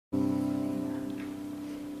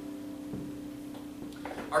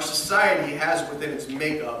our society has within its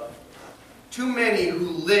makeup too many who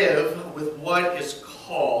live with what is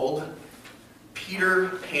called Peter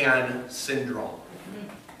Pan syndrome.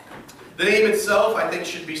 The name itself, I think,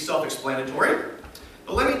 should be self-explanatory,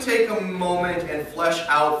 but let me take a moment and flesh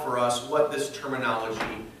out for us what this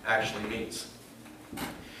terminology actually means.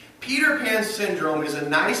 Peter Pan syndrome is a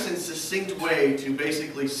nice and succinct way to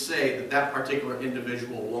basically say that that particular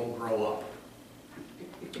individual won't grow up.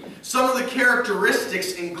 Some of the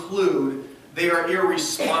characteristics include they are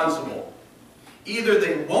irresponsible. Either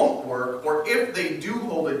they won't work, or if they do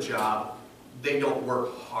hold a job, they don't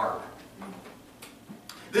work hard.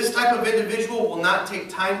 This type of individual will not take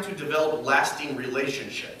time to develop lasting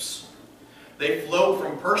relationships. They float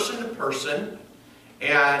from person to person,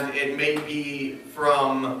 and it may be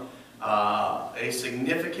from a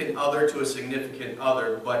significant other to a significant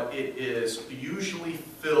other, but it is usually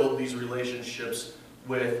filled, these relationships,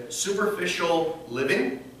 with superficial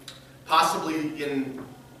living, possibly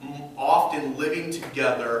often living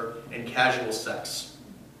together, and casual sex.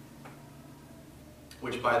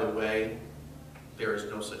 Which, by the way, there is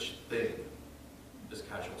no such thing as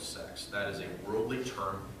casual sex. That is a worldly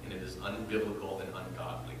term, and it is unbiblical and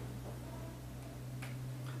ungodly.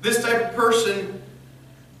 This type of person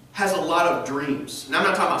has a lot of dreams. And I'm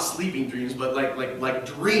not talking about sleeping dreams, but like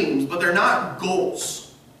dreams, but they're not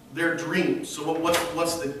goals. They're dreams. So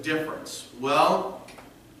what's the difference? Well,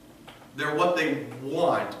 they're what they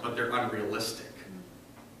want, but they're unrealistic.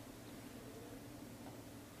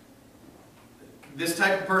 This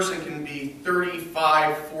type of person can be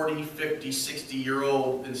 35, 40, 50,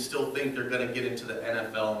 60-year-old and still think they're going to get into the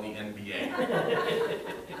NFL and the NBA.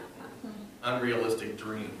 Unrealistic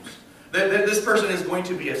dreams. This person is going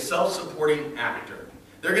to be a self-supporting actor.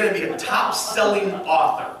 They're going to be a top-selling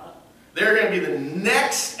author. They're going to be the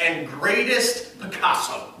next and greatest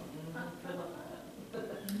Picasso.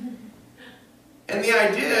 And the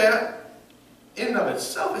idea, in and of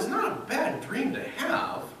itself, is not a bad dream to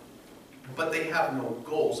have, but they have no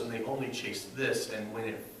goals, and they only chase this, and when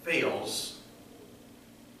it fails,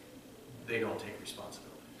 they don't take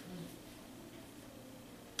responsibility.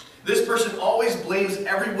 This person always blames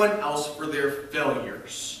everyone else for their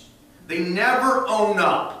failures. They never own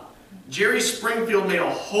up. Jerry Springfield made a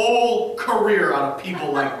whole career out of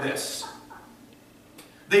people like this.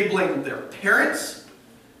 They blame their parents,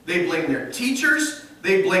 they blame their teachers,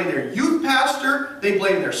 they blame their youth pastor, they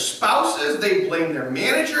blame their spouses, they blame their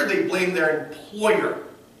manager, they blame their employer.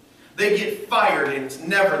 They get fired and it's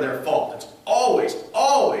never their fault. It's always,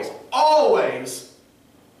 always, always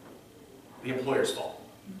the employer's fault.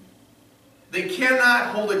 They cannot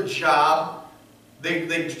hold a job.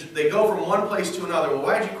 They go from one place to another. Well,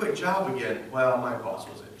 why did you quit job again? Well, my boss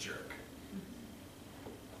was a jerk.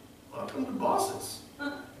 Welcome to bosses.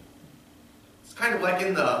 It's kind of like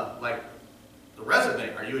in the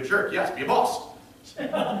resume. Are you a jerk? Yes, be a boss. They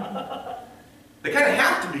kind of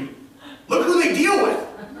have to be. Look who they deal with.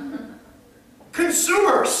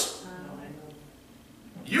 Consumers.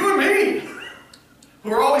 You and me.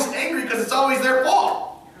 Who are always angry because it's always their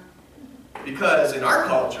fault. Because in our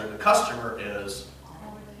culture, the customer is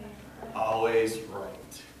always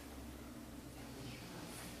right.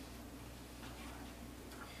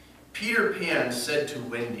 Peter Pan said to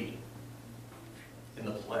Wendy in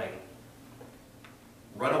the play,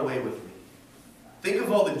 "Run away with me. Think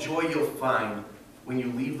of all the joy you'll find when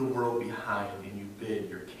you leave the world behind and you bid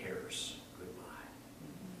your cares goodbye."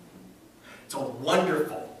 It's a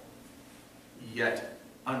wonderful, yet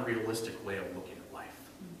unrealistic way of looking at life.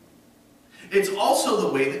 It's also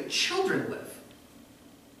the way that children live.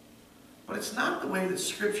 But it's not the way that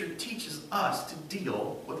Scripture teaches us to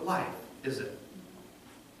deal with life, is it?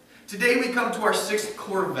 Today we come to our sixth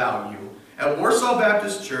core value. At Warsaw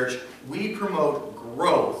Baptist Church, we promote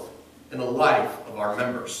growth in the life of our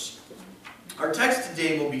members. Our text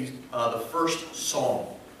today will be the first Psalm,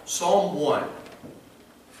 Psalm 1.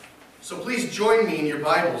 So please join me in your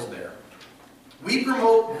Bibles there. We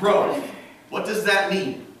promote growth. What does that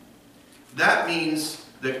mean? That means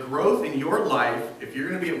that growth in your life, if you're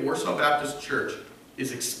going to be at Warsaw Baptist Church,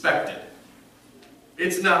 is expected.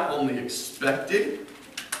 It's not only expected,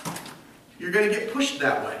 you're going to get pushed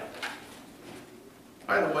that way.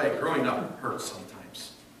 By the way, growing up hurts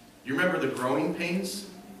sometimes. You remember the growing pains?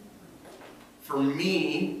 For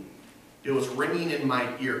me, it was ringing in my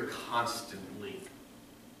ear constantly.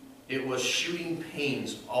 It was shooting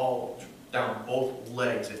pains all down both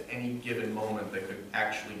legs at any given moment that could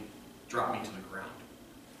actually drop me to the ground.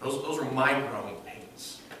 Those are my growing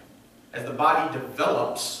pains. As the body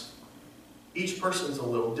develops, each person's a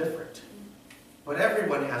little different. But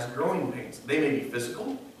everyone has growing pains. They may be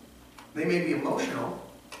physical, they may be emotional,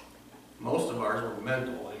 Most of ours were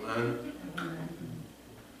mental, amen?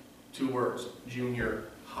 2 words, junior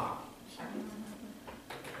high.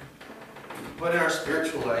 But in our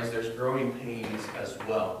spiritual lives, there's growing pains as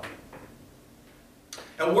well.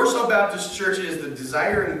 At Warsaw Baptist Church, it is the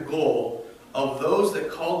desire and goal of those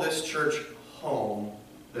that call this church home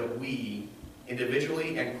that we,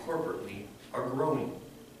 individually and corporately, are growing.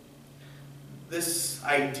 This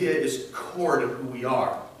idea is core to who we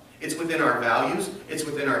are. It's within our values, it's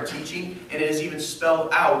within our teaching, and it is even spelled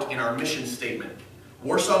out in our mission statement.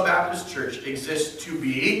 Warsaw Baptist Church exists to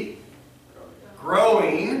be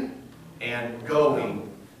growing and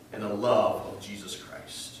going in the love of Jesus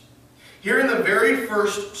Christ. Here in the very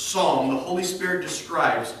first psalm, the Holy Spirit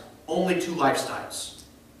describes only 2 lifestyles.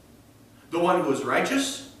 The one who is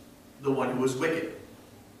righteous, the one who is wicked.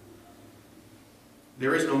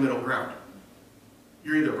 There is no middle ground.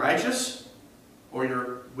 You're either righteous or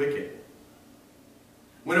you're wicked.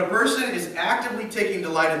 When a person is actively taking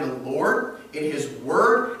delight in the Lord, in His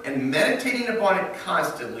Word, and meditating upon it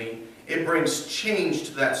constantly, it brings change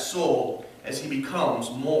to that soul as he becomes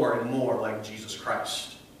more and more like Jesus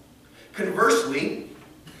Christ. Conversely,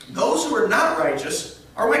 those who are not righteous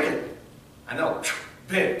are wicked. I know,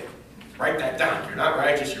 big. Write that down. You're not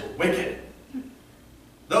righteous, you're wicked.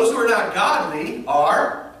 Those who are not godly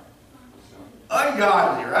are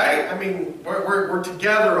ungodly, right? I mean, we're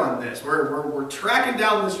together on this. We're tracking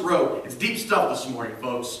down this road. It's deep stuff this morning,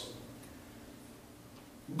 folks.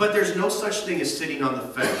 But there's no such thing as sitting on the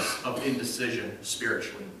fence of indecision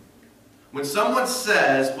spiritually. When someone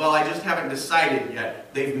says, well, I just haven't decided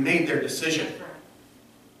yet, they've made their decision.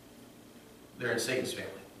 They're in Satan's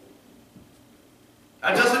family.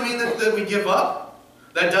 That doesn't mean that we give up.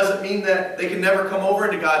 That doesn't mean that they can never come over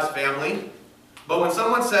into God's family. But when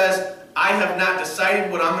someone says, I have not decided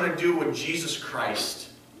what I'm going to do with Jesus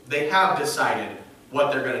Christ, they have decided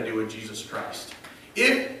what they're going to do with Jesus Christ.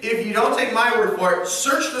 If you don't take my word for it,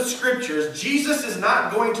 search the Scriptures. Jesus is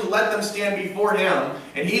not going to let them stand before Him,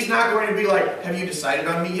 and He's not going to be like, have you decided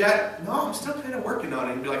on me yet? No, I'm still kind of working on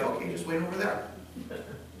it. And be like, okay, just wait over there.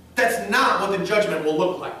 That's not what the judgment will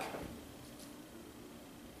look like.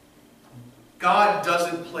 God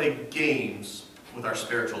doesn't play games with our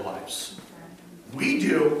spiritual lives. We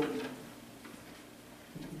do,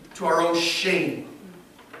 to our own shame,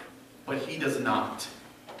 but He does not.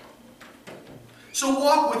 So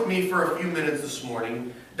walk with me for a few minutes this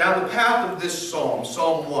morning down the path of this psalm,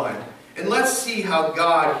 Psalm 1, and let's see how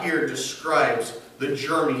God here describes the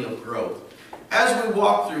journey of growth. As we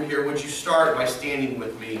walk through here, would you start by standing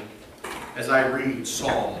with me as I read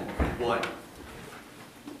Psalm 1.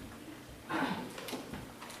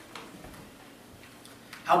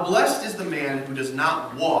 How blessed is the man who does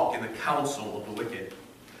not walk in the counsel of the wicked,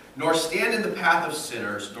 nor stand in the path of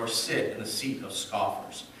sinners, nor sit in the seat of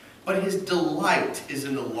scoffers. But his delight is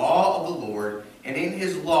in the law of the Lord, and in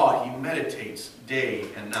His law he meditates day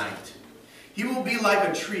and night. He will be like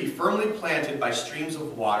a tree firmly planted by streams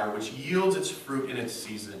of water, which yields its fruit in its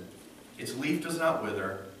season. Its leaf does not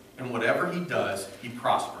wither, and whatever he does, he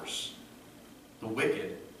prospers. The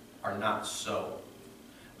wicked are not so.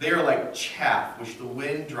 They are like chaff which the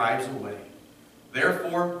wind drives away.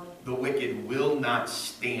 Therefore, the wicked will not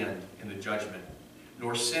stand in the judgment,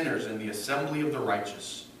 nor sinners in the assembly of the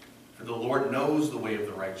righteous. For the Lord knows the way of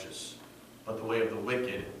the righteous, but the way of the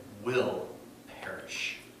wicked will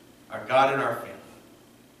perish. Our God and our family.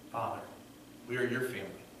 Father, we are your family.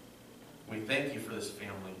 We thank you for this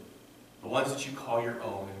family, the ones that you call your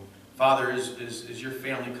own. And Father, as your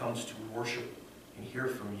family comes to worship and hear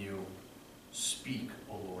from you, speak,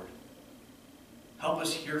 O Lord. Help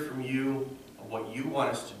us hear from you of what you want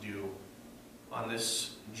us to do on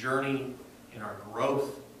this journey in our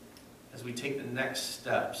growth as we take the next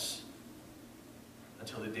steps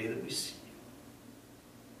until the day that we see you.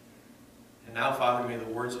 And now, Father, may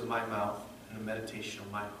the words of my mouth and the meditation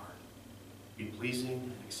of my heart be pleasing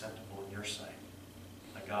and acceptable in your sight,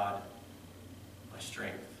 my God, my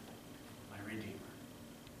strength, my Redeemer.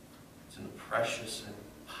 It's in the precious and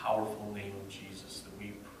powerful name of Jesus that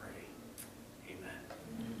we pray. Amen.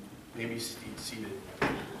 You may be seated.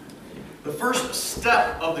 The first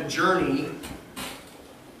step of the journey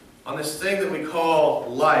on this thing that we call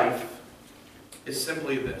life is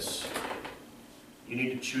simply this. You need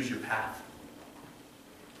to choose your path.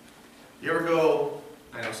 You ever go,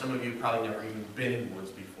 I know some of you probably never even been in woods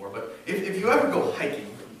before, but if you ever go hiking,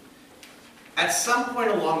 at some point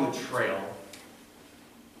along the trail,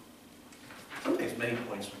 sometimes many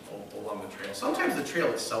points along the trail, sometimes the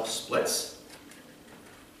trail itself splits,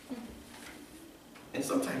 and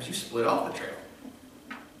sometimes you split off the trail.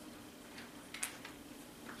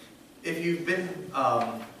 If you've been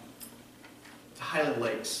Highland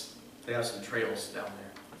Lakes. They have some trails down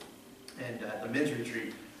there. And at the men's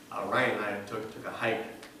retreat, Ryan and I took a hike.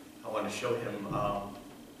 I wanted to show him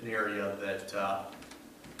an area that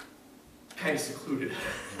kind of secluded,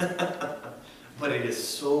 but it is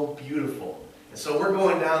so beautiful. And so we're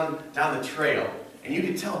going down the trail, and you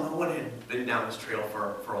can tell no one had been down this trail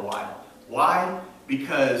for a while. Why?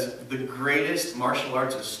 Because the greatest martial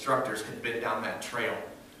arts instructors had been down that trail.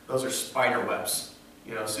 Those are spider webs.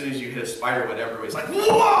 You know, as soon as you hit a spider web, everybody's like,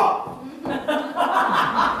 whoa!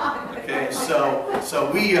 Okay,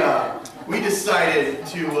 so we decided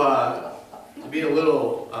to be a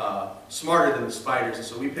little smarter than the spiders, and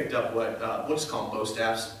so we picked up what we'll just call them bow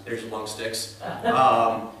staffs. There's long sticks,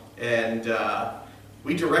 and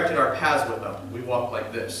we directed our paths with them. We walked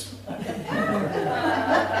like this.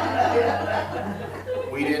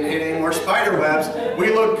 We didn't hit any more spider webs. We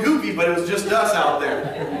looked goofy, but it was just us out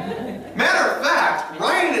there. Matter of fact,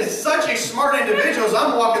 Ryan is such a smart individual. As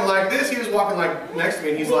I'm walking like this, he was walking like next to me,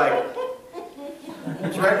 and he's like,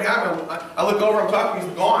 he's right behind me. I look over, I'm talking,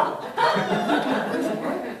 he's gone.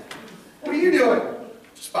 What are you doing?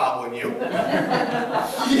 Just following you.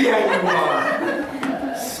 Yeah, you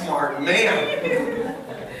are. Smart man.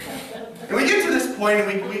 And we get to this point,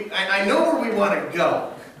 and I know where we want to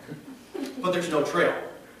go, but there's no trail.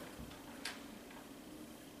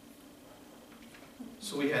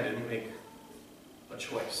 So we had to make a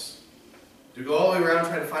choice. Do we go all the way around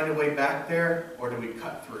trying to find a way back there, or do we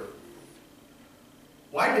cut through?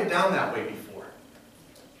 Well, I'd been down that way before.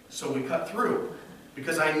 So we cut through,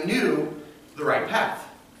 because I knew the right path.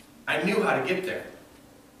 I knew how to get there.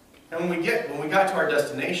 And when we got to our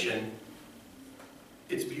destination,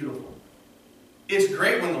 it's beautiful. It's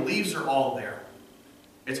great when the leaves are all there.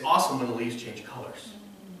 It's awesome when the leaves change colors.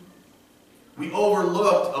 We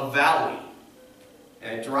overlooked a valley,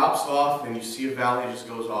 and it drops off, and you see a valley that just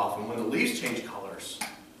goes off. And when the leaves change colors,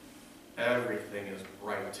 everything is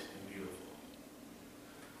bright and beautiful.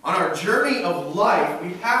 On our journey of life,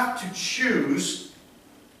 we have to choose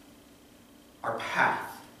our path.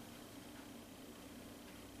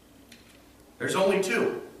 There's only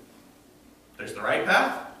two. There's the right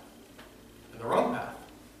path and the wrong path.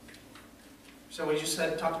 So we just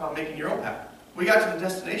talked about making your own path. We got to the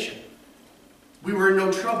destination. We were in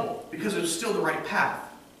no trouble because it was still the right path.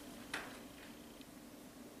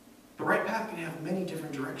 The right path can have many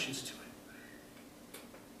different directions to it.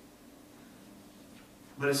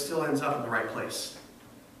 But it still ends up in the right place.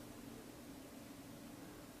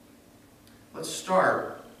 Let's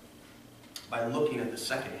start by looking at the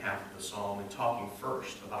second half of the psalm and talking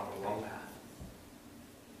first about the wrong path.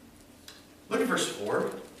 Look at verse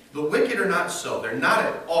 4. The wicked are not so. They're not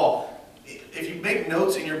at all. If you make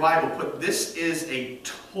notes in your Bible, put this is a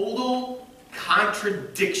total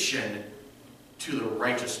contradiction to the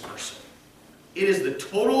righteous person. It is the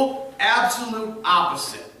total, absolute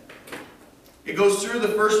opposite. It goes through the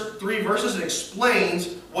first 3 verses and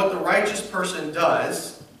explains what the righteous person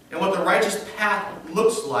does and what the righteous path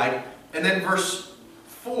looks like. And then verse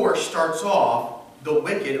 4 starts off, the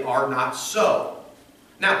wicked are not so.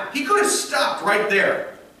 Now, he could have stopped right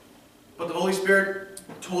there, but the Holy Spirit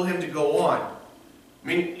told him to go on. I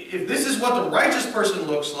mean, if this is what the righteous person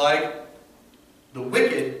looks like, the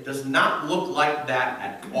wicked does not look like that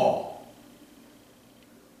at all.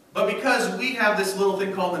 But because we have this little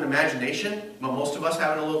thing called an imagination, well, most of us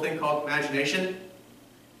have a little thing called imagination,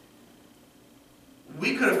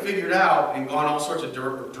 we could have figured out and gone all sorts of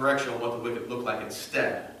direction on what the wicked looked like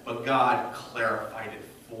instead. But God clarified it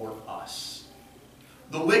for us.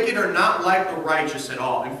 The wicked are not like the righteous at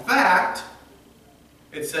all. In fact,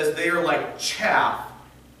 it says they are like chaff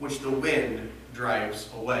which the wind drives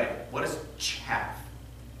away. What is chaff?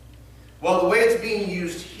 Well, the way it's being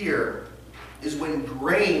used here is when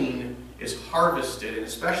grain is harvested, and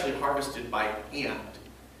especially harvested by hand.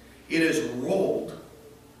 It is rolled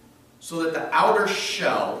so that the outer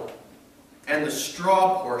shell and the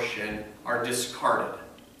straw portion are discarded.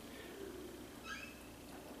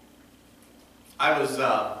 I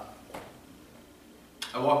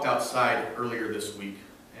walked outside earlier this week,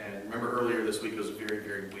 and remember earlier this week it was very,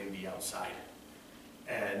 very windy outside.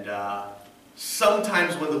 And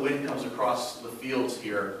sometimes when the wind comes across the fields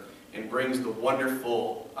here and brings the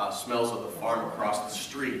wonderful smells of the farm across the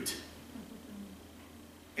street,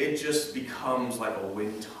 it just becomes like a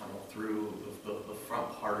wind tunnel through the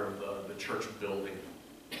front part of the church building.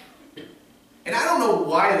 And I don't know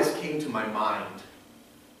why this came to my mind,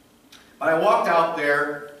 but I walked out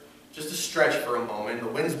there just to stretch for a moment, the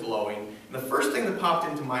wind's blowing, and the first thing that popped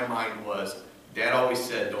into my mind was, Dad always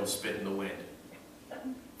said, don't spit in the wind.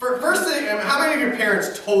 First thing, I mean, how many of your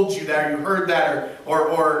parents told you that, or you heard that,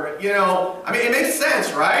 or you know, I mean, it makes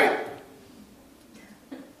sense, right?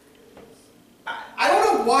 I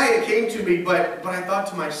don't know why it came to me, but I thought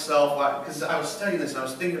to myself, because I was studying this, and I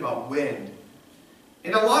was thinking about wind.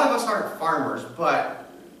 And a lot of us aren't farmers, but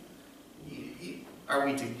are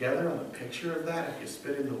we together on the picture of that if you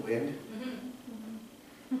spit in the wind?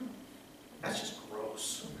 That's just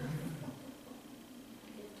gross.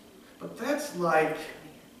 But that's like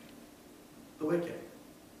the wicked.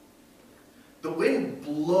 The wind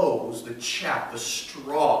blows the chaff, the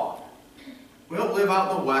straw. We don't live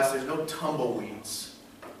out in the West. There's no tumbleweeds.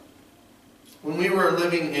 When we were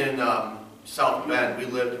living in South Bend, we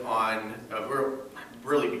lived on, we're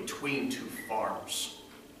really between two farms.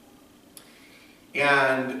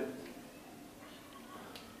 And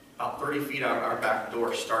about 30 feet out our back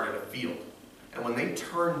door started a field. And when they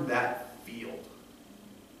turned that field,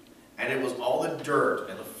 and it was all the dirt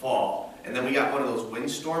in the fall, and then we got one of those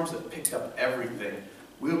windstorms that picked up everything,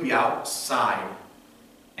 we would be outside,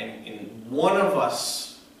 and one of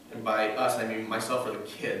us, and by us I mean myself or the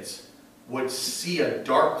kids, would see a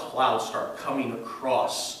dark cloud start coming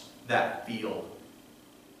across that field,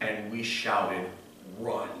 and we shouted,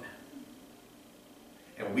 "Run!"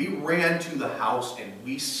 And we ran to the house and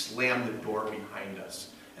we slammed the door behind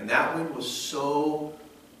us. And that wind was so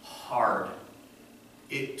hard,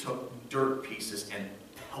 it took dirt pieces and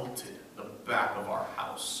pelted the back of our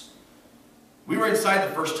house. We were inside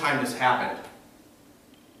the first time this happened.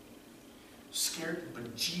 Scared the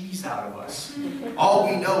bejeebies out of us. All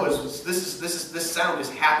we know is this sound is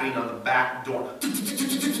happening on the back door.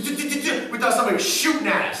 We thought somebody was shooting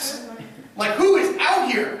at us. Like, who is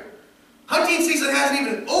out here? Hunting season hasn't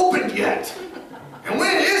even opened yet. And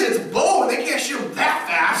when it is, it's bow, and they can't shoot them that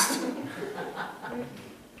fast.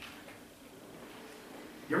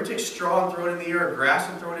 You ever take straw and throw it in the air, or grass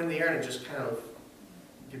and throw it in the air, and it just kind of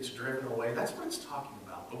gets driven away? That's what it's talking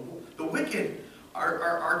about. The wicked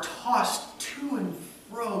are tossed to and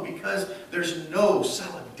fro because there's no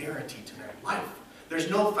solidarity to their life. There's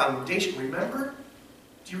no foundation. Remember?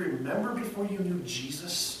 Do you remember before you knew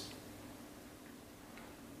Jesus?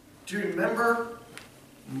 Do you remember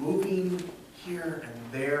moving here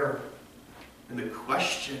and there, and the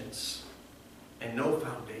questions, and no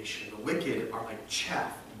foundation? The wicked are like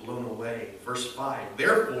chaff blown away. Verse 5,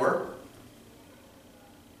 therefore,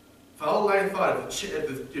 follow the line of thought,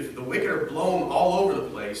 if the wicked are blown all over the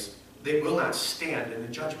place, they will not stand in the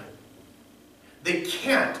judgment. They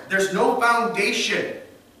can't. There's no foundation.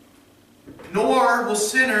 Nor will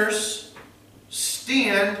sinners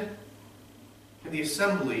stand in the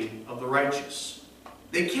assembly of the righteous.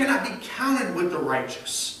 They cannot be counted with the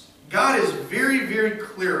righteous. God is very, very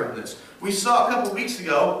clear on this. We saw a couple weeks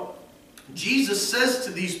ago, Jesus says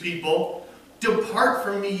to these people, "Depart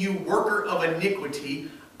from me, you worker of iniquity.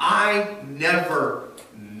 I never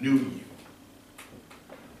knew you."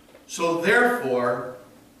 So therefore,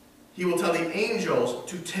 he will tell the angels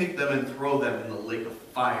to take them and throw them in the lake of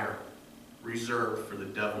fire reserved for the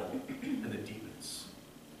devil and the demons.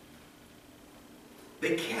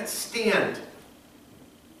 They can't stand.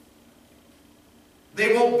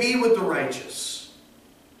 They won't be with the righteous.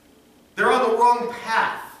 They're on the wrong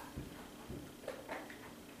path.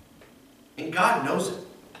 And God knows it.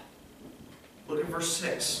 Look at verse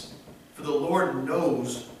 6. For the Lord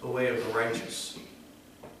knows the way of the righteous,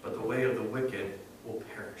 but the way of the wicked will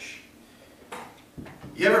perish.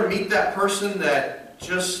 You ever meet that person that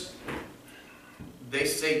just, they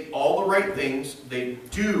say all the right things, they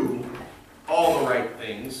do all the right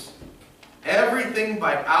things, everything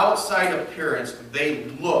by outside appearance, they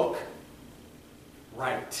look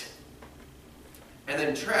right. And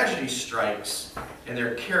then tragedy strikes and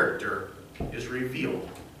their character is revealed.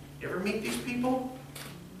 You ever meet these people?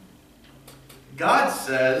 God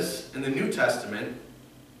says in the New Testament,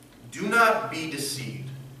 "Do not be deceived.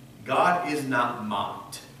 God is not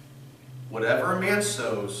mocked. Whatever a man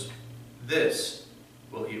sows, this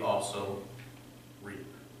will he also reap.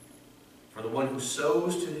 For the one who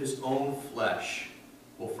sows to his own flesh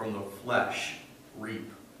will from the flesh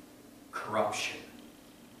reap corruption."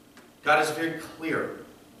 God is very clear.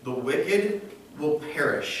 The wicked will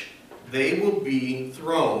perish. They will be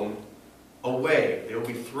thrown away. They will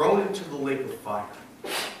be thrown into the lake of fire. You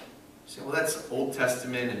say, well, that's Old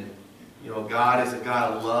Testament, and God is a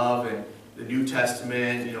God of love, and the New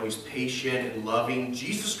Testament, He's patient and loving.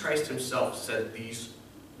 Jesus Christ Himself said these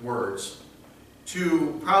words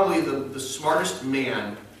to probably the smartest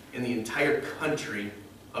man in the entire country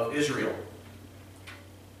of Israel.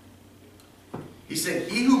 He said,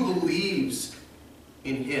 "He who believes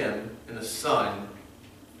in Him, in the Son,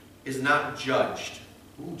 is not judged,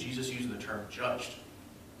 Ooh, Jesus using the term judged.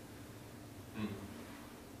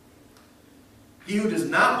 He who does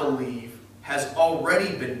not believe has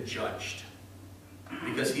already been judged,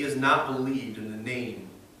 because he has not believed in the name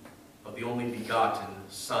of the only begotten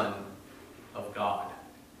Son of God.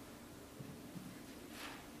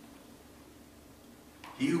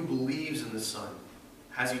 He who believes in the Son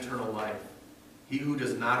has eternal life. He who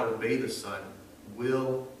does not obey the Son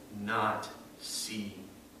will not see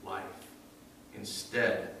life.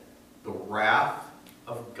 Instead, the wrath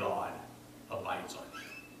of God abides on him.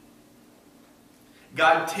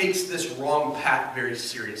 God takes this wrong path very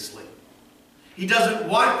seriously. He doesn't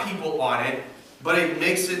want people on it, but it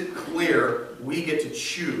makes it clear we get to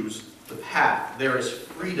choose the path. There is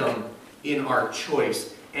freedom in our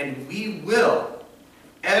choice, and we will,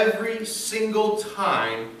 every single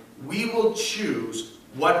time, we will choose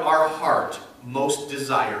what our heart most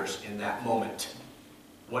desires in that moment.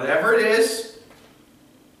 Whatever it is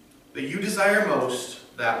that you desire most,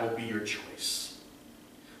 that will be your choice.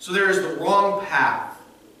 So there is the wrong path.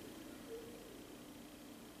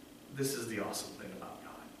 This is the awesome thing about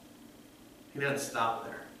God. He doesn't stop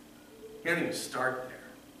there. He doesn't even start there.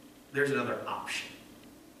 There's another option.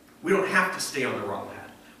 We don't have to stay on the wrong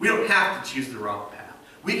path. We don't have to choose the wrong path.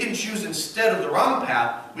 We can choose, instead of the wrong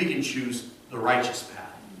path, we can choose the righteous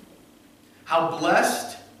path. How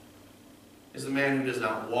blessed is the man who does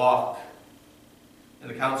not walk in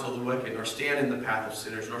the counsel of the wicked, nor stand in the path of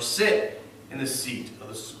sinners, nor sit in the seat of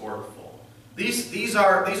the scornful. These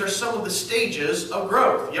are some of the stages of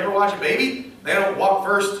growth. You ever watch a baby? They don't walk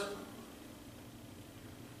first.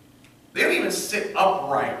 They don't even sit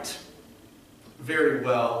upright very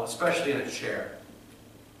well, especially in a chair.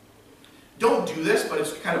 Don't do this, but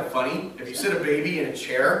it's kind of funny. If you sit a baby in a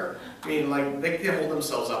chair, I mean, like, they can hold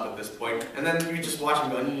themselves up at this point, and then you just watch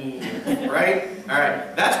them go, right? All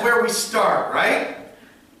right, that's where we start, right?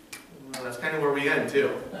 Well, that's kind of where we end,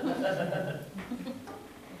 too.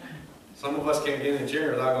 Some of us can't get in a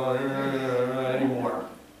chair without going anymore.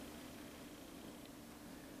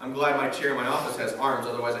 I'm glad my chair in my office has arms,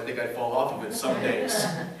 otherwise I think I'd fall off of it some days.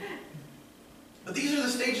 But these are the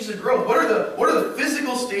stages of growth. What are the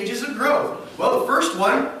physical stages of growth? Well, the first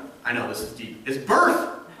one, I know this is deep, is birth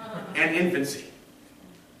and infancy.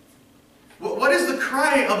 What is the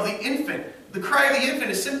cry of the infant? The cry of the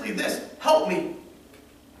infant is simply this: help me.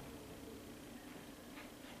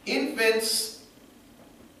 Infants,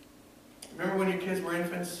 remember when your kids were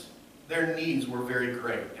infants? Their needs were very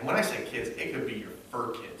great. And when I say kids, it could be your fur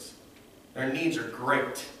kids. Their needs are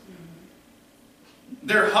great.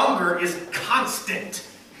 Their hunger is constant.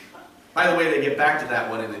 By the way, they get back to that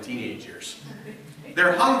one in the teenage years.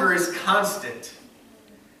 Their hunger is constant.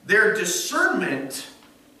 Their discernment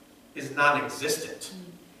is non-existent.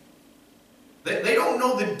 They don't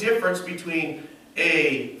know the difference between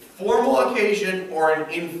a formal occasion or an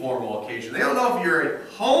informal occasion. They don't know if you're at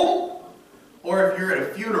home or if you're at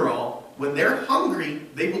a funeral. When they're hungry,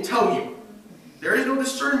 they will tell you. There is no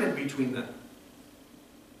discernment between them.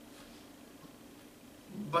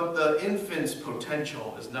 But the infant's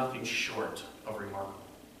potential is nothing short of remarkable.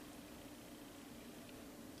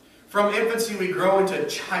 From infancy, we grow into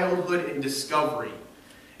childhood and discovery.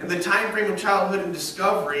 In the time frame of childhood and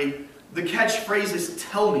discovery, the catchphrase is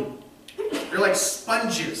 "tell me." They're like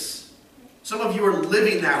sponges. Some of you are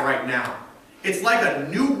living that right now. It's like a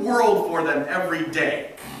new world for them every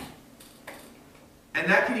day. And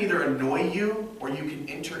that can either annoy you, or you can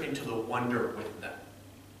enter into the wonder with them.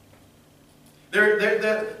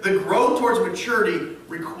 The growth towards maturity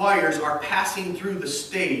requires our passing through the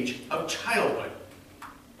stage of childhood.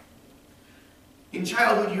 In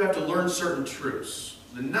childhood, you have to learn certain truths.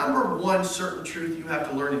 The number one certain truth you have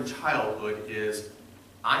to learn in childhood is,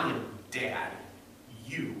 I am dad,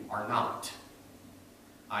 you are not.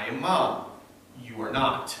 I am mom, you are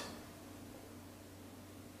not.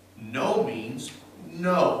 No means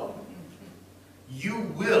no.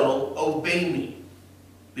 You will obey me.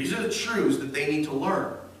 These are the truths that they need to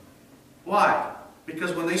learn. Why?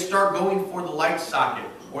 Because when they start going for the light socket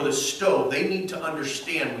or the stove, they need to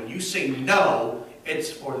understand when you say no, it's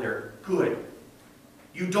for their good.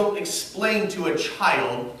 You don't explain to a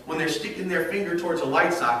child when they're sticking their finger towards a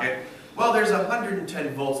light socket, well, there's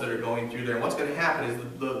 110 volts that are going through there, and what's going to happen is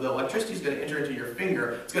the electricity is going to enter into your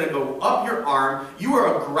finger, it's going to go up your arm, you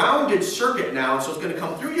are a grounded circuit now, so it's going to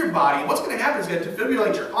come through your body, and what's going to happen is it's going to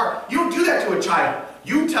defibrillate your heart. You don't do that to a child.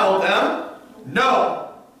 You tell them,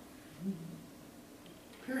 no.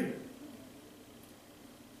 Period.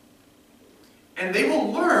 And they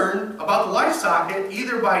will learn about the light socket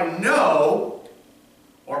either by no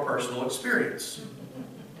or personal experience.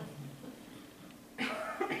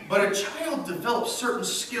 But a child develops certain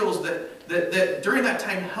skills that during that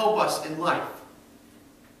time help us in life.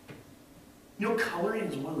 You know, coloring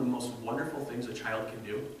is one of the most wonderful things a child can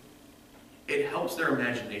do. It helps their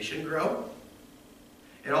imagination grow.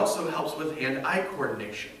 It also helps with hand-eye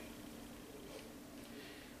coordination.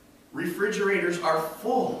 Refrigerators are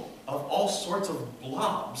full of all sorts of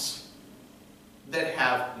blobs that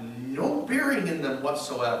have no bearing in them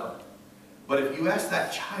whatsoever. But if you ask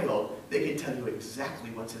that child, they can tell you exactly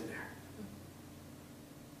what's in there.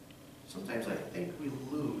 Sometimes I think we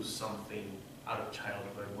lose something out of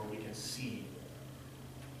childhood where we can see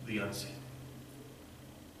the unseen.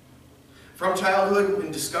 From childhood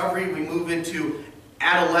and discovery, we move into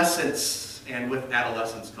adolescence, and with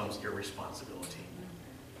adolescence comes irresponsibility.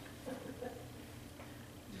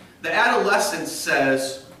 The adolescent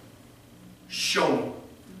says, show me.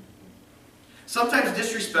 Sometimes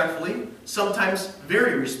disrespectfully, sometimes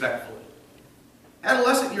very respectfully.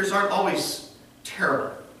 Adolescent years aren't always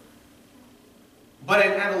terrible. But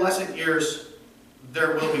in adolescent years,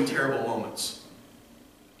 there will be terrible moments.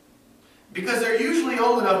 Because they're usually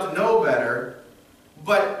old enough to know better,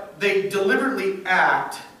 but they deliberately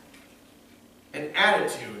act an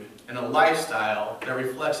attitude and a lifestyle that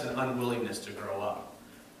reflects an unwillingness to grow up.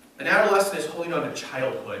 An adolescent is holding on to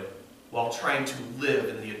childhood while trying to live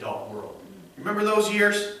in the adult world. Remember those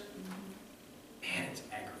years? Man, it's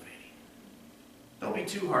aggravating. Don't be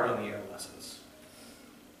too hard on the adolescents.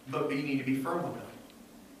 But you need to be firm with them.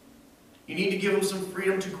 You need to give them some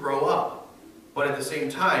freedom to grow up. But at the same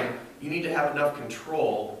time, you need to have enough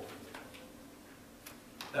control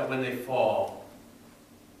that when they fall,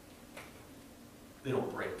 they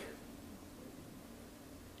don't break.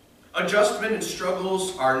 Adjustment and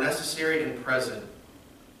struggles are necessary and present.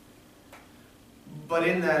 But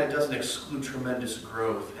in that, it doesn't exclude tremendous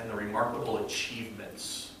growth and the remarkable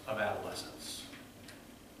achievements of adolescence.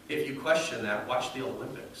 If you question that, watch the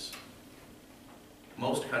Olympics.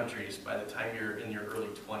 Most countries, by the time you're in your early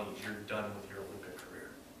 20s, you're done with your Olympic career.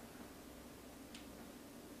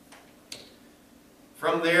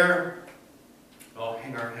 From there, we'll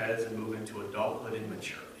hang our heads and move into adulthood and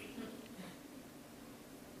maturity.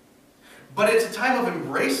 But it's a time of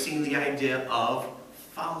embracing the idea of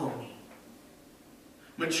follow me.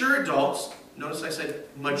 Mature adults, notice I said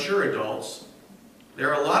mature adults,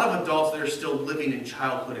 there are a lot of adults that are still living in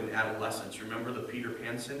childhood and adolescence. Remember the Peter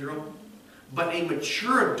Pan syndrome? But a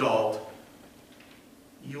mature adult,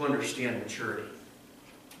 you understand maturity.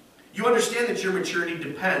 You understand that your maturity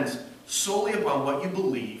depends solely upon what you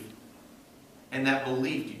believe, and that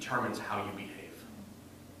belief determines how you behave.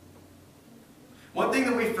 One thing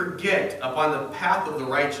that we forget upon the path of the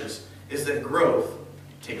righteous is that growth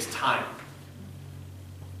takes time.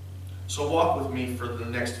 So walk with me for the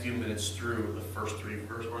next few minutes through the first three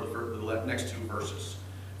verses, or the next two verses.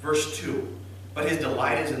 Verse 2, but his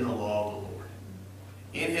delight is in the law of the Lord.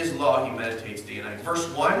 In his law he meditates day and night. Verse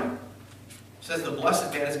 1 says the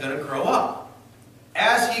blessed man is going to grow up.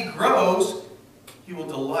 As he grows, he will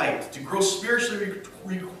delight. To grow spiritually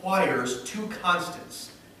requires two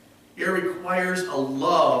constants. It requires a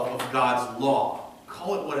love of God's law.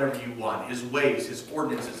 Call it whatever you want. His ways, his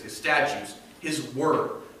ordinances, his statutes, his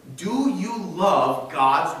word. Do you love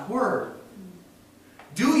God's word?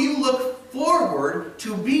 Do you look forward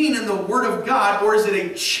to being in the word of God, or is it a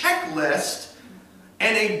checklist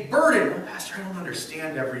and a burden? Well, Pastor, I don't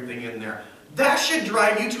understand everything in there. That should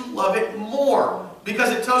drive you to love it more, because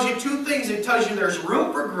it tells you two things. It tells you there's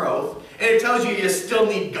room for growth, and it tells you you still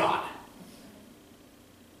need God.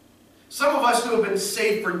 Some of us who have been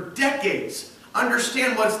saved for decades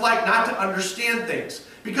understand what it's like not to understand things.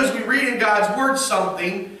 Because we read in God's word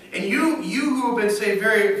something, and you who have been saved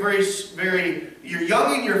you're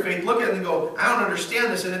young in your faith, look at it and go, I don't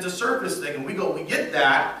understand this, and it's a surface thing. And we go, we get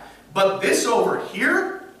that, but this over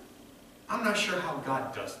here, I'm not sure how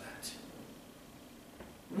God does that.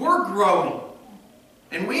 We're growing,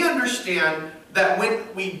 and we understand that when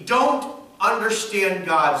we don't understand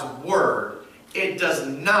God's word, it does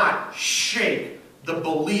not shake the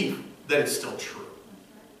belief that it's still true.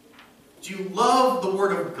 Do you love the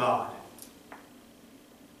word of God?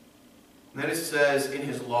 And then it says, in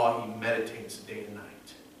his law he meditates day and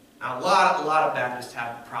night. Now a lot of Baptists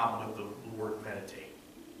have a problem with the word meditate.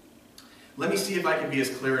 Let me see if I can be as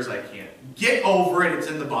clear as I can. Get over it, it's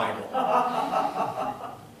in the Bible.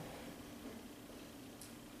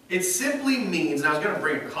 It simply means, and I was going to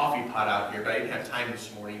bring a coffee pot out here, but I didn't have time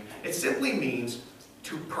this morning. It simply means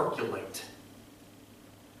to percolate.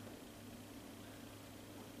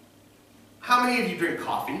 How many of you drink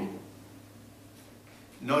coffee?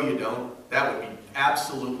 No, you don't. That would be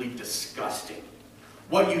absolutely disgusting.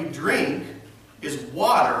 What you drink is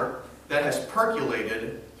water that has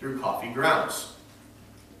percolated through coffee grounds.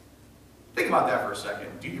 Think about that for a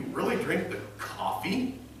second. Do you really drink the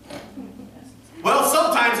coffee? Well,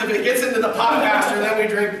 sometimes if it gets into the pot faster, then we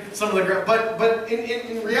drink some of the ground. But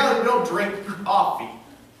in reality, we don't drink coffee.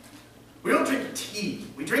 We don't drink tea.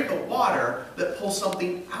 We drink the water that pulls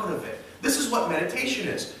something out of it. This is what meditation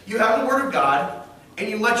is. You have the Word of God, and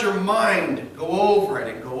you let your mind go over it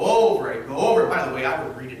and go over it and go over it. By the way, I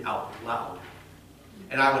would read it out loud.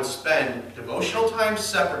 And I would spend devotional time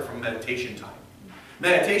separate from meditation time.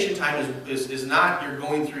 Meditation time is not you're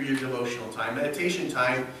going through your devotional time. Meditation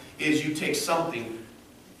time is you take something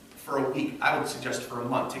for a week. I would suggest for a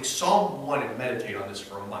month. Take Psalm 1 and meditate on this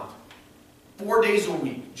for a month. 4 days a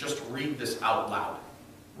week, just read this out loud.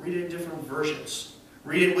 Read it in different versions.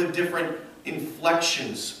 Read it with different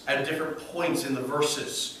inflections at different points in the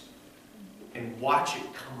verses. And watch it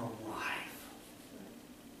come alive.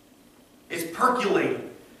 It's percolating.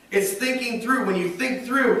 It's thinking through. When you think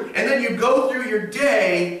through, and then you go through your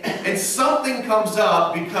day, and something comes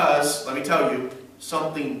up because, let me tell you,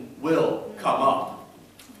 something will come up.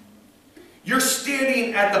 You're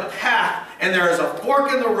standing at the path, and there is a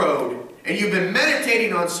fork in the road, and you've been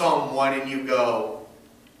meditating on Psalm 1, and you go,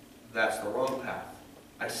 that's the wrong path.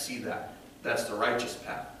 I see that. That's the righteous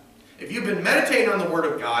path. If you've been meditating on the Word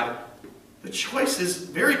of God, the choice is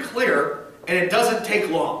very clear, and it doesn't take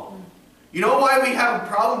long. You know why we have a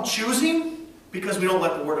problem choosing? Because we don't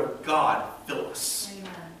let the Word of God fill us.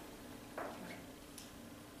 Amen.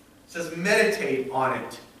 It says meditate on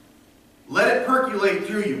it. Let it percolate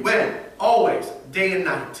through you. When? Always. Day and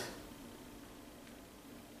night.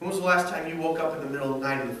 When was the last time you woke up in the middle of the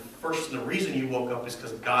night and the reason you woke up is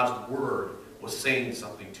because God's Word was saying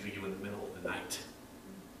something to you in the middle of the night?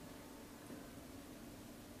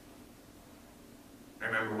 I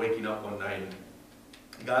remember waking up one night and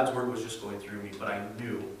God's Word was just going through me, but I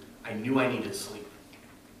knew I needed sleep.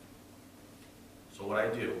 So what I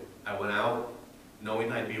do, I went out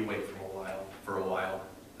knowing I'd be awake for a while.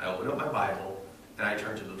 I opened up my Bible and I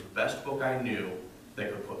turned to the best book I knew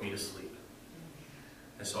that could put me to sleep.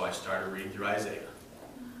 And so I started reading through Isaiah.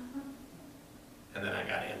 And then I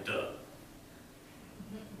got amped up.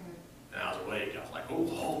 And I was awake. I was like, oh,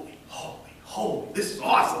 holy, holy, holy. This is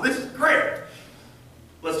awesome. This is great.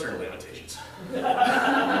 Let's turn to Lamentations. Need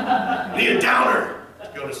a downer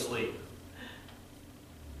to go to sleep.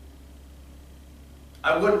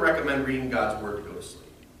 I wouldn't recommend reading God's Word to go to sleep.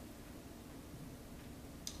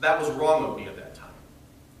 That was wrong of me at that time.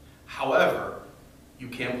 However, you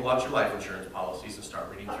can pull out your life insurance policies and start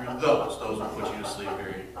reading through those. Those will put you to sleep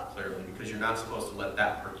very clearly because you're not supposed to let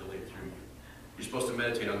that percolate through you. You're supposed to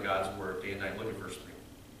meditate on God's Word day and night. Look at verse 3.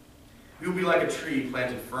 You will be like a tree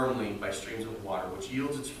planted firmly by streams of water, which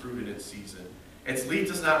yields its fruit in its season. Its leaf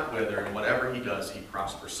does not wither, and whatever he does, he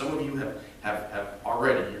prospers. Some of you have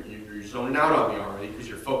already, you're zoning out on me already because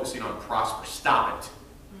you're focusing on prosper. Stop it.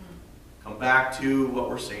 Come back to what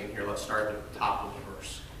we're saying here. Let's start at the top of the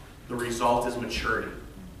verse. The result is maturity.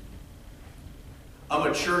 A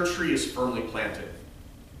mature tree is firmly planted.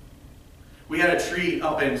 We had a tree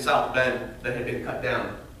up in South Bend that had been cut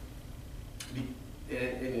down. And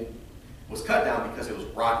it was cut down because it was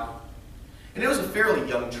rotten. And it was a fairly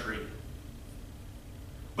young tree.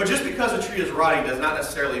 But just because a tree is rotting does not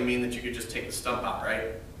necessarily mean that you could just take the stump out,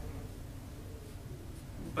 right?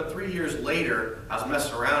 But 3 years later, I was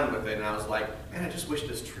messing around with it, and I was like, man, I just wish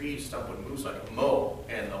this tree stump would move so I could mow.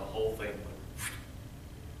 And the whole thing went.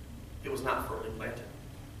 It was not firmly planted.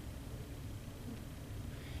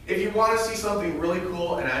 If you want to see something really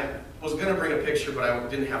cool, and I was going to bring a picture, but I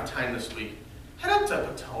didn't have time this week, head up to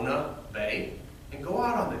Petona Bay and go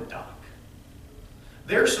out on the dock.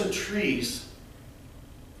 There are some trees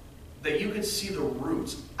that you can see the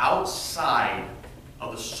roots outside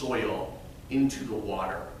of the soil into the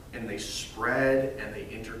water, and they spread and they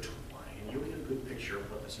intertwine, and you'll get a good picture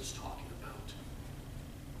of what this is talking about.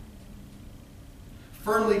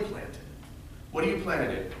 Firmly planted. What do you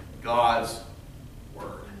plant it in? God's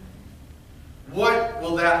Word. What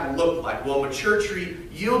will that look like? Well, a mature tree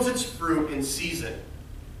yields its fruit in season.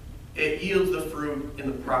 It yields the fruit in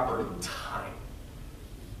the proper time.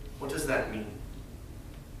 What does that mean?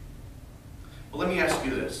 Well, let me ask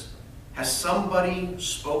you this. Has somebody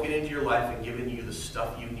spoken into your life and given you the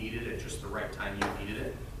stuff you needed at just the right time you needed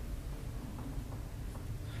it?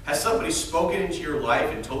 Has somebody spoken into your life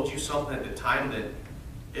and told you something at the time that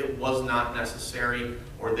it was not necessary,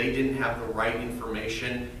 or they didn't have the right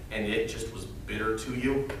information and it just was bitter to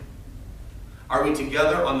you? Are we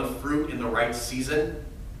together on the fruit in the right season?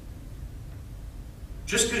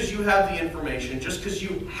 just because you have the information, just because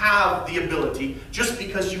you have the ability, just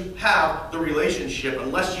because you have the relationship,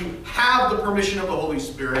 unless you have the permission of the Holy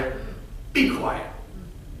Spirit, be quiet.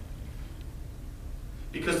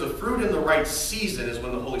 Because the fruit in the right season is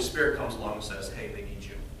when the Holy Spirit comes along and says, hey, they need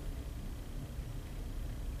you.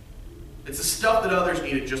 It's the stuff that others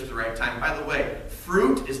need at just the right time. By the way,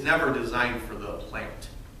 fruit is never designed for the plant.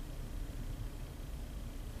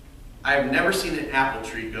 I have never seen an apple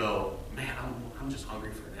tree go, man, I'm just hungry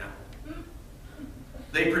for an apple.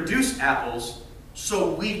 They produce apples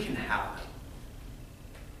so we can have them.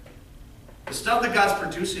 The stuff that God's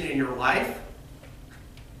producing in your life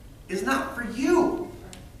is not for you.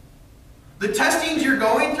 The testings you're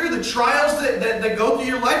going through, the trials that go through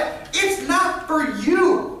your life, it's not for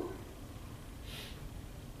you.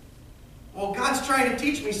 Well, God's trying to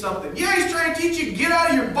teach me something. Yeah, He's trying to teach you to get out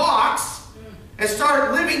of your box and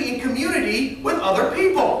start living in community with other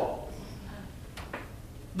people.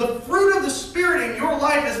 The fruit of the Spirit in your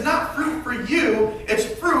life is not fruit for you, it's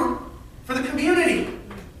fruit for the community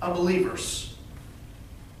of believers.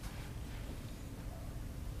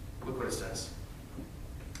 Look what it says.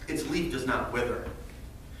 Its leaf does not wither.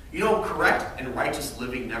 You know, correct and righteous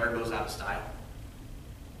living never goes out of style.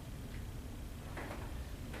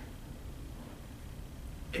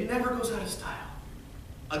 It never goes out of style.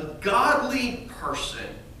 A godly person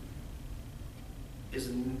is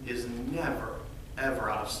never, ever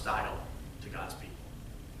out of style to God's people.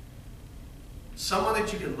 Someone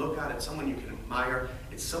that you can look at, it's someone you can admire,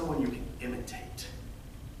 it's someone you can imitate.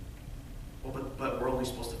 Well, but we're only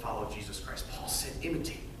supposed to follow Jesus Christ. Paul said,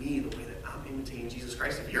 imitate me the way that I'm imitating Jesus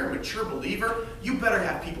Christ. If you're a mature believer, you better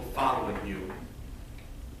have people following you.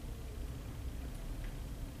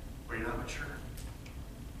 Or you're not mature.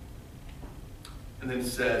 And then it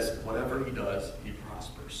says, whatever he does, he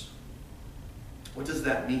prospers. What does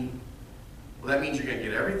that mean? Well, that means you're going to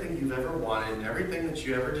get everything you've ever wanted and everything that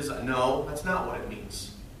you ever desired. No, that's not what it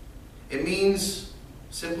means. It means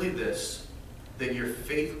simply this, that your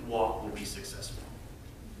faith walk will be successful.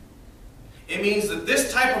 It means that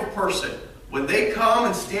this type of person, when they come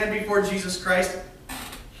and stand before Jesus Christ,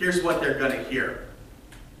 here's what they're going to hear.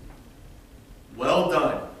 Well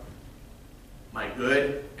done, my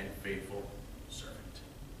good and faithful servant.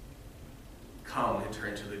 Come, enter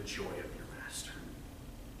into the joy of your master.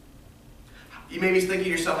 You may be thinking to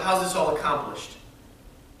yourself, how's this all accomplished?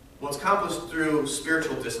 Well, it's accomplished through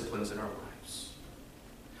spiritual disciplines in our lives.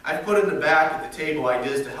 I've put in the back at the table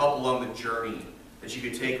ideas to help along the journey that you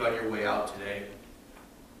could take on your way out today.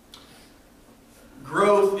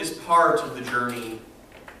 Growth is part of the journey.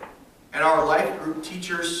 And our life group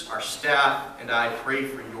teachers, our staff, and I pray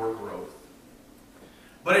for your growth.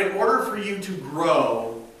 But in order for you to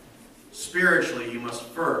grow spiritually, you must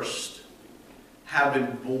first have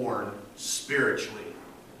been born spiritually.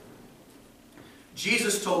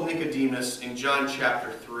 Jesus told Nicodemus in John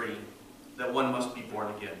chapter 3 that one must be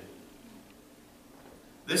born again.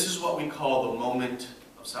 This is what we call the moment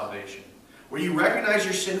of salvation, where you recognize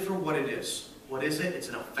your sin for what it is. What is it? It's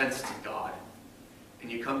an offense to God.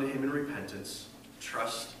 And you come to Him in repentance,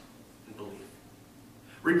 trust, and belief.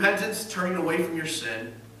 Repentance, turning away from your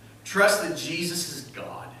sin. Trust that Jesus is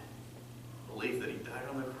God. Belief that He died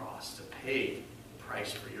on the cross to pay the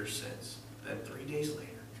price for your sins. Then 3 days later,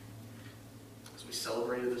 as we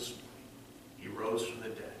celebrated this morning, He rose from the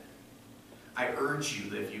dead. I urge you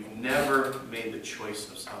that if you've never made the choice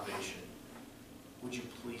of salvation, would you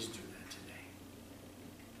please do that today?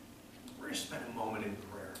 We're going to spend a moment in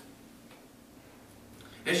prayer.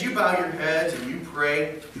 As you bow your heads and you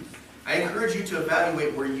pray, I encourage you to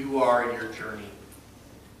evaluate where you are in your journey.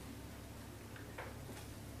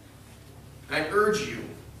 And I urge you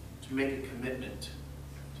to make a commitment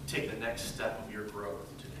to take the next step of your growth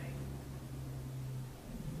today.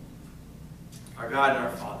 Our God and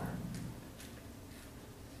our Father,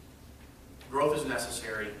 growth is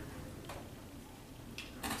necessary.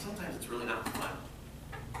 Sometimes it's really not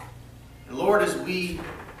fun. And Lord, as we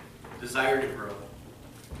desire to grow,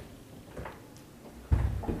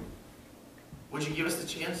 would you give us the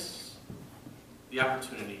chance, the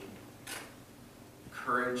opportunity, the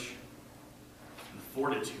courage, and the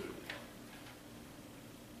fortitude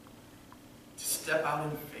to step out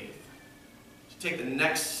in faith, to take the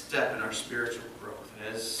next step in our spiritual growth.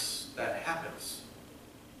 And as that happens,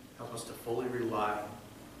 help us to fully rely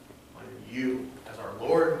on you as our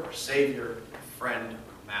Lord, our Savior, our friend,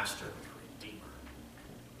 our Master, our Redeemer,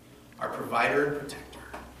 our provider and protector.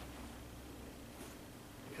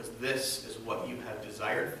 Because this is what you have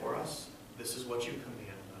desired for us. This is what you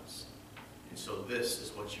commanded us. And so this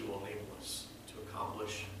is what you will enable us to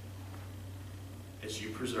accomplish as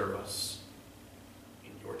you preserve us. In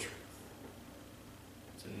your truth.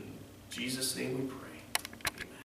 It's in Jesus' name we pray.